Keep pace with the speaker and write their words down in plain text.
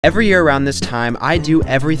Every year around this time, I do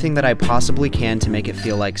everything that I possibly can to make it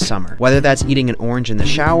feel like summer. Whether that's eating an orange in the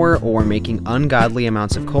shower or making ungodly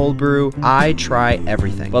amounts of cold brew, I try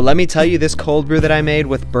everything. But let me tell you, this cold brew that I made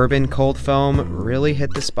with bourbon cold foam really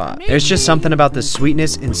hit the spot. There's just something about the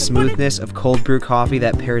sweetness and smoothness of cold brew coffee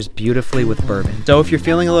that pairs beautifully with bourbon. So if you're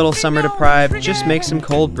feeling a little summer deprived, just make some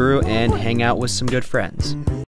cold brew and hang out with some good friends.